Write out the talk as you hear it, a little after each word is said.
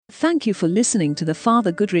Thank you for listening to the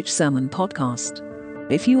Father Goodrich Sermon Podcast.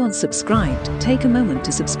 If you aren't subscribed, take a moment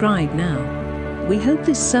to subscribe now. We hope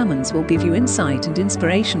these sermons will give you insight and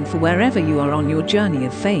inspiration for wherever you are on your journey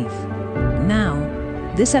of faith.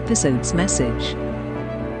 Now, this episode's message.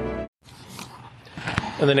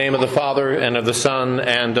 In the name of the Father, and of the Son,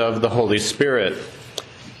 and of the Holy Spirit.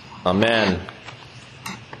 Amen.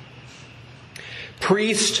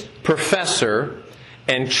 Priest, professor,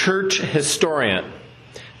 and church historian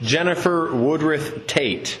Jennifer Woodruff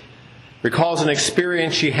Tate recalls an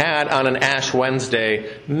experience she had on an Ash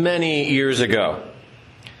Wednesday many years ago.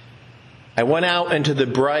 I went out into the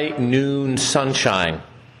bright noon sunshine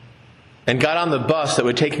and got on the bus that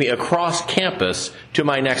would take me across campus to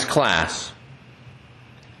my next class.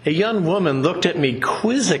 A young woman looked at me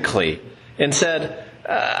quizzically and said,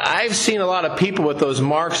 I've seen a lot of people with those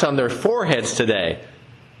marks on their foreheads today.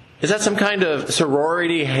 Is that some kind of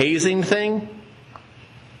sorority hazing thing?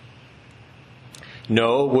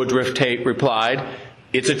 No, Woodruff Tate replied,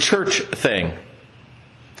 it's a church thing.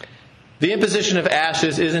 The imposition of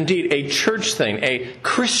ashes is indeed a church thing, a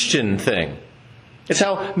Christian thing. It's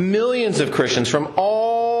how millions of Christians from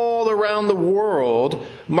all around the world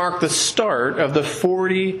mark the start of the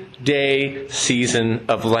 40-day season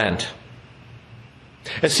of Lent.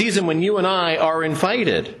 A season when you and I are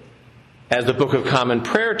invited, as the Book of Common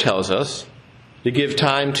Prayer tells us, to give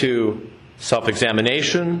time to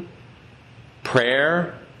self-examination,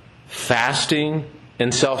 prayer, fasting,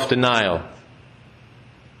 and self-denial.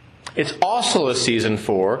 It's also a season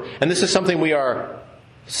for, and this is something we are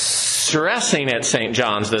stressing at St.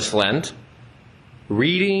 John's this Lent,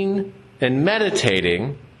 reading and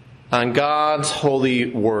meditating on God's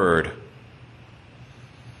holy word.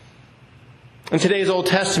 In today's Old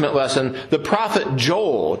Testament lesson, the prophet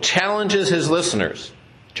Joel challenges his listeners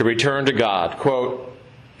to return to God. Quote,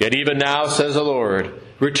 "Yet even now, says the Lord,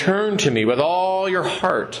 return to me with all your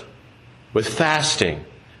heart, with fasting,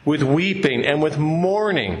 with weeping, and with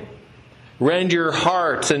mourning. Rend your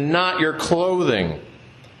hearts and not your clothing.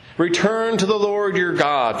 Return to the Lord your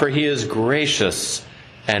God, for he is gracious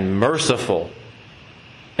and merciful."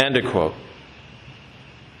 End of quote.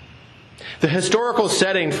 The historical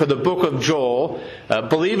setting for the book of Joel,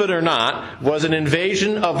 believe it or not, was an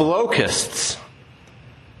invasion of locusts,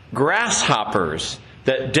 grasshoppers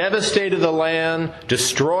that devastated the land,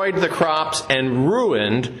 destroyed the crops, and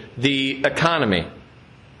ruined the economy.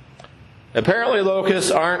 Apparently, locusts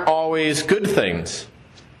aren't always good things.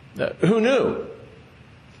 Who knew?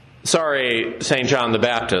 Sorry, St. John the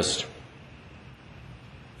Baptist.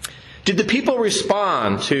 Did the people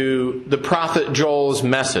respond to the prophet Joel's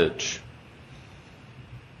message?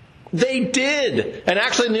 They did. And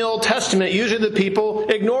actually in the Old Testament, usually the people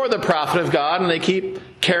ignore the prophet of God and they keep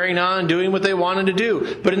carrying on doing what they wanted to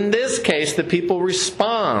do. But in this case, the people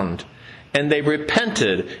respond and they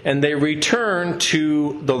repented and they return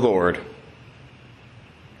to the Lord.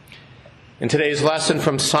 In today's lesson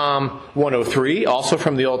from Psalm 103, also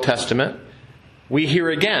from the Old Testament, we hear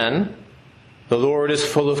again, the Lord is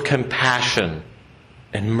full of compassion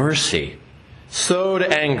and mercy, slow to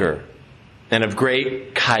anger, and of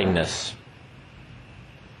great kindness.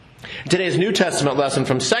 Today's New Testament lesson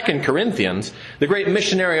from 2 Corinthians, the great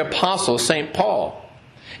missionary apostle St. Paul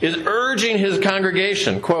is urging his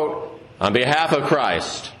congregation, quote, on behalf of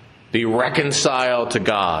Christ, be reconciled to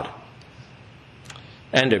God.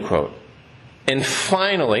 End of quote. And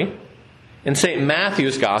finally, in St.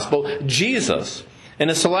 Matthew's Gospel, Jesus, in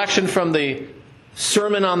a selection from the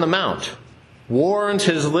Sermon on the Mount, warns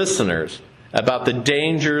his listeners about the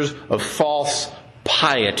dangers of false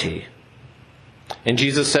piety. And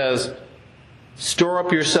Jesus says, store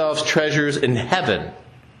up yourselves treasures in heaven,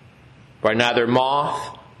 where neither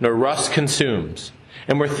moth nor rust consumes,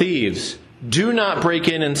 and where thieves do not break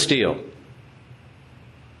in and steal.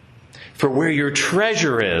 For where your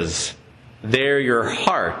treasure is, there your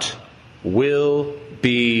heart will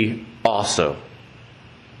be also.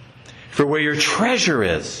 For where your treasure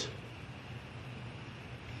is,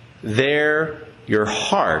 there your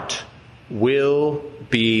heart will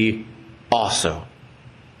be also.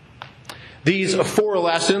 These 4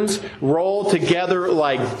 lessons, roll together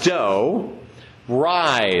like dough,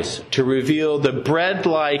 rise to reveal the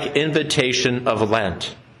bread-like invitation of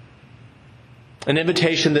Lent. An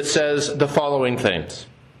invitation that says the following things.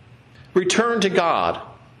 Return to God.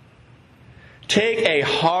 Take a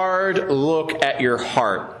hard look at your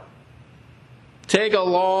heart. Take a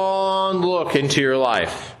long look into your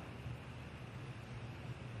life.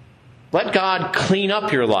 Let God clean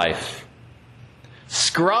up your life.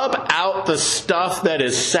 Scrub out the stuff that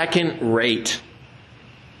is second rate.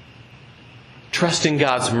 Trust in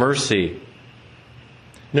God's mercy.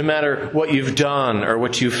 no matter what you've done or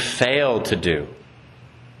what you've failed to do.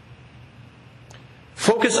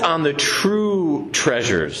 Focus on the true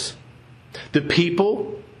treasures, the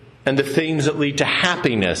people and the things that lead to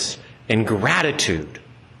happiness and gratitude.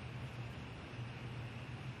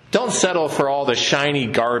 Don't settle for all the shiny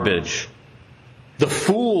garbage, the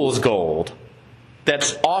fool's gold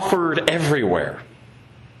that's offered everywhere.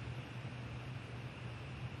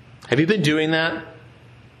 Have you been doing that?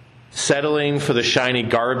 Settling for the shiny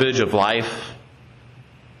garbage of life?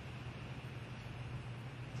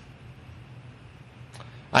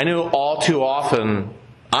 I know all too often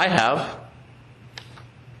I have.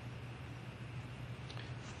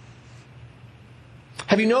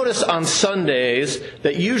 Have you noticed on Sundays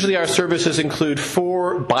that usually our services include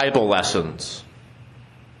 4 Bible lessons?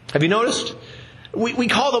 Have you noticed? We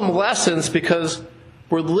call them lessons because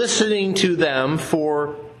we're listening to them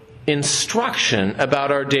for instruction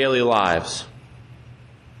about our daily lives.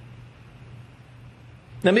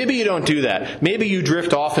 Now maybe you don't do that. Maybe you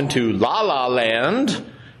drift off into la-la land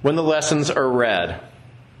when the lessons are read.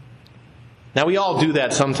 Now we all do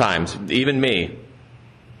that sometimes, even me.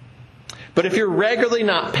 But if you're regularly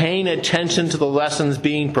not paying attention to the lessons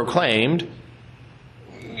being proclaimed,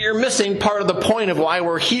 you're missing part of the point of why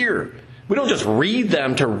we're here. We don't just read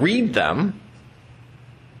them to read them.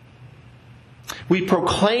 We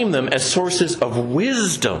proclaim them as sources of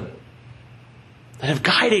wisdom that have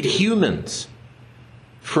guided humans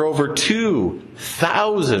for over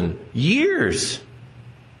 2,000 years.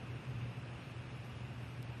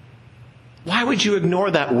 Why would you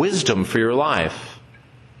ignore that wisdom for your life?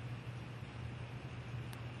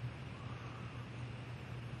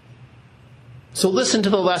 So listen to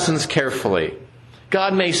the lessons carefully.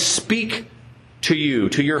 God may speak to you,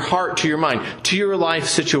 to your heart, to your mind, to your life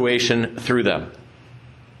situation through them.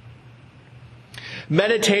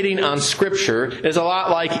 Meditating on Scripture is a lot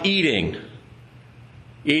like eating.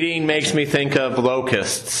 Eating makes me think of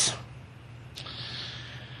locusts.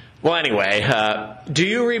 Well, anyway, do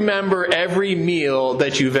you remember every meal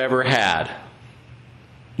that you've ever had?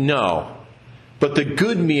 No. But the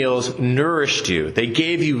good meals nourished you. They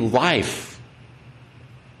gave you life.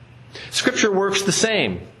 Scripture works the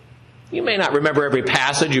same. You may not remember every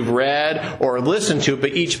passage you've read or listened to,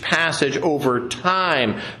 but each passage over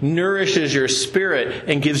time nourishes your spirit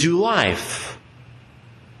and gives you life.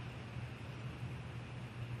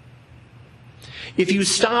 If you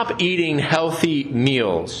stop eating healthy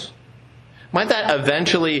meals, might that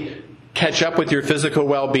eventually catch up with your physical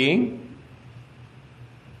well-being?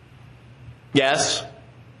 Yes.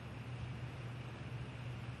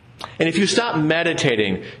 And if you stop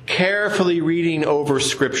meditating, carefully reading over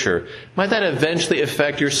Scripture, might that eventually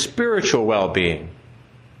affect your spiritual well-being?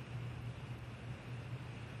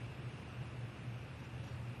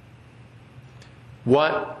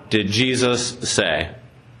 What did Jesus say?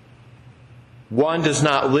 One does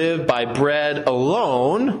not live by bread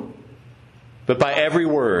alone, but by every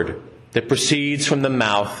word that proceeds from the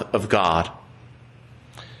mouth of God.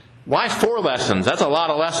 Why 4 lessons? That's a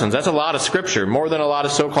lot of lessons. That's a lot of Scripture. More than a lot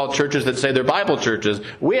of so-called churches that say they're Bible churches.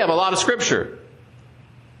 We have a lot of Scripture.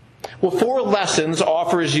 Well, 4 lessons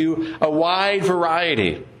offers you a wide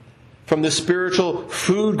variety from the spiritual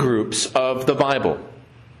food groups of the Bible.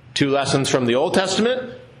 2 lessons from the Old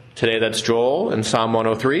Testament. Today that's Joel and Psalm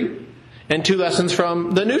 103. And 2 lessons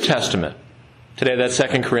from the New Testament. Today that's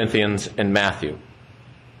 2 Corinthians and Matthew.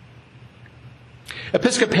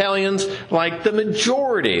 Episcopalians, like the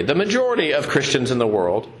majority of Christians in the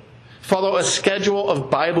world, follow a schedule of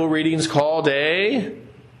Bible readings called a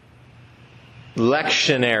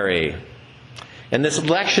lectionary. And this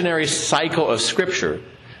lectionary cycle of Scripture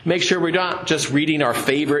makes sure we're not just reading our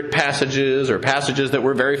favorite passages or passages that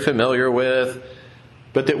we're very familiar with,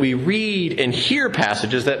 but that we read and hear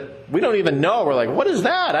passages that we don't even know. We're like, what is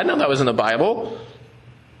that? I know that was in the Bible.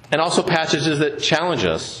 And also passages that challenge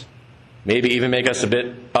us. Maybe even make us a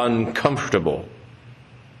bit uncomfortable.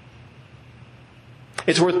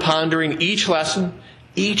 It's worth pondering each lesson,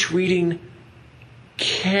 each reading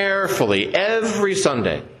carefully every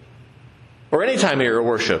Sunday. Or any time of your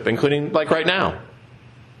worship, including like right now.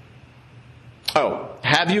 Oh,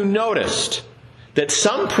 have you noticed that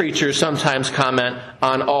some preachers sometimes comment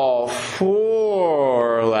on all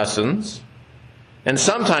 4 lessons? And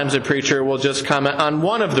sometimes a preacher will just comment on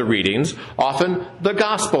one of the readings, often the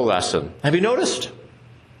gospel lesson. Have you noticed?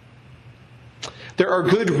 There are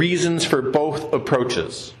good reasons for both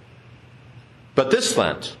approaches. But this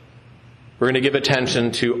Lent, we're going to give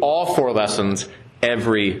attention to all 4 lessons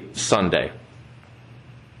every Sunday.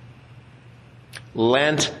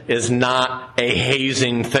 Lent is not a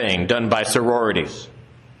hazing thing done by sororities.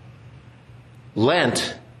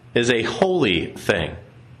 Lent is a holy thing.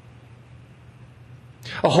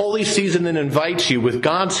 A holy season then invites you, with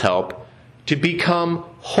God's help, to become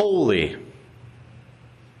holy.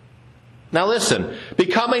 Now listen,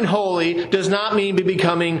 becoming holy does not mean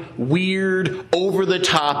becoming weird,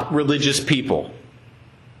 over-the-top religious people.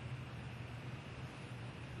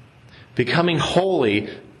 Becoming holy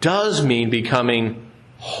does mean becoming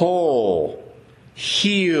whole,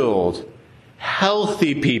 healed,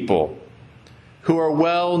 healthy people who are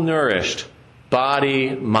well nourished,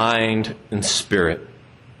 body, mind, and spirit.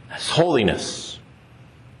 That's holiness.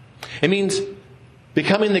 It means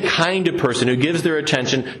becoming the kind of person who gives their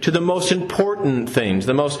attention to the most important things,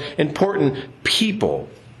 the most important people.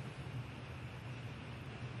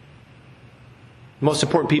 The most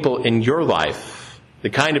important people in your life. The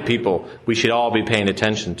kind of people we should all be paying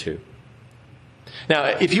attention to. Now,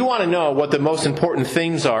 if you want to know what the most important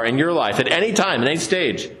things are in your life at any time, at any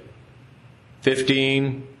stage,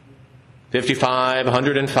 15, 55,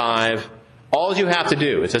 105, all you have to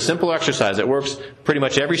do, it's a simple exercise that works pretty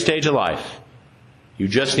much every stage of life. You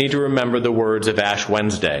just need to remember the words of Ash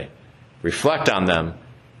Wednesday. Reflect on them,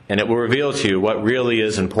 and it will reveal to you what really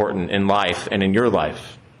is important in life and in your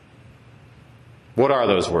life. What are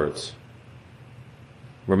those words?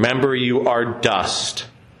 Remember, you are dust,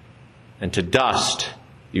 and to dust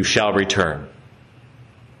you shall return.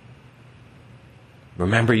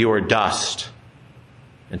 Remember, you are dust,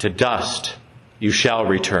 and to dust you shall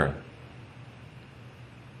return.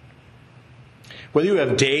 Whether you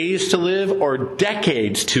have days to live or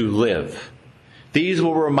decades to live, these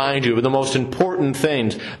will remind you of the most important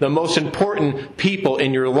things, the most important people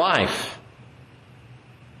in your life.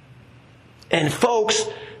 And folks,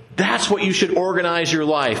 that's what you should organize your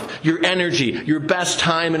life, your energy, your best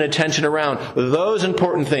time and attention around. Those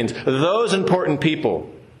important things, those important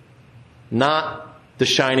people. Not the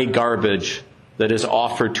shiny garbage that is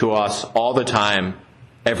offered to us all the time,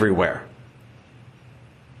 everywhere.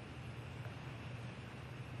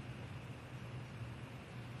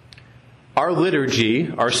 Our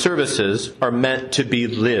liturgy, our services, are meant to be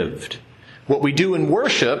lived. What we do in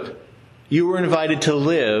worship, you are invited to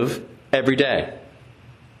live every day.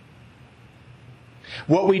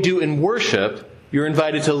 What we do in worship, you're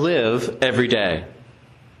invited to live every day.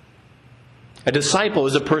 A disciple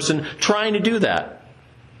is a person trying to do that,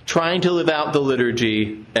 trying to live out the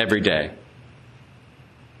liturgy every day.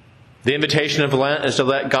 The invitation of Lent is to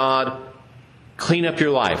let God clean up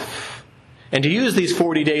your life and to use these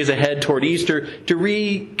 40 days ahead toward Easter to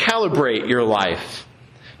recalibrate your life,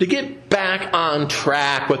 to get back on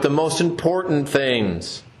track with the most important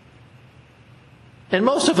things. And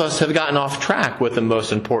most of us have gotten off track with the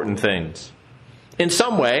most important things. In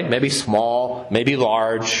some way, maybe small, maybe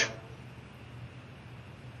large.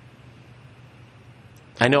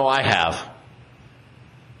 I know I have.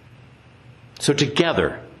 So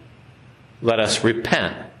together, let us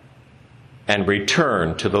repent and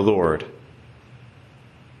return to the Lord.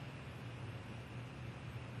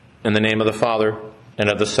 In the name of the Father, and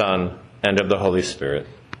of the Son, and of the Holy Spirit.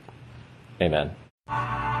 Amen.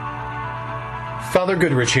 Father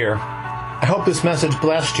Goodrich here. I hope this message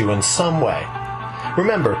blessed you in some way.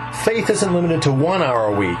 Remember, faith isn't limited to 1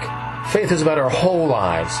 hour a week. Faith is about our whole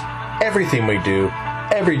lives, everything we do,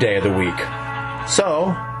 every day of the week.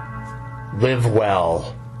 So, live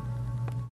well.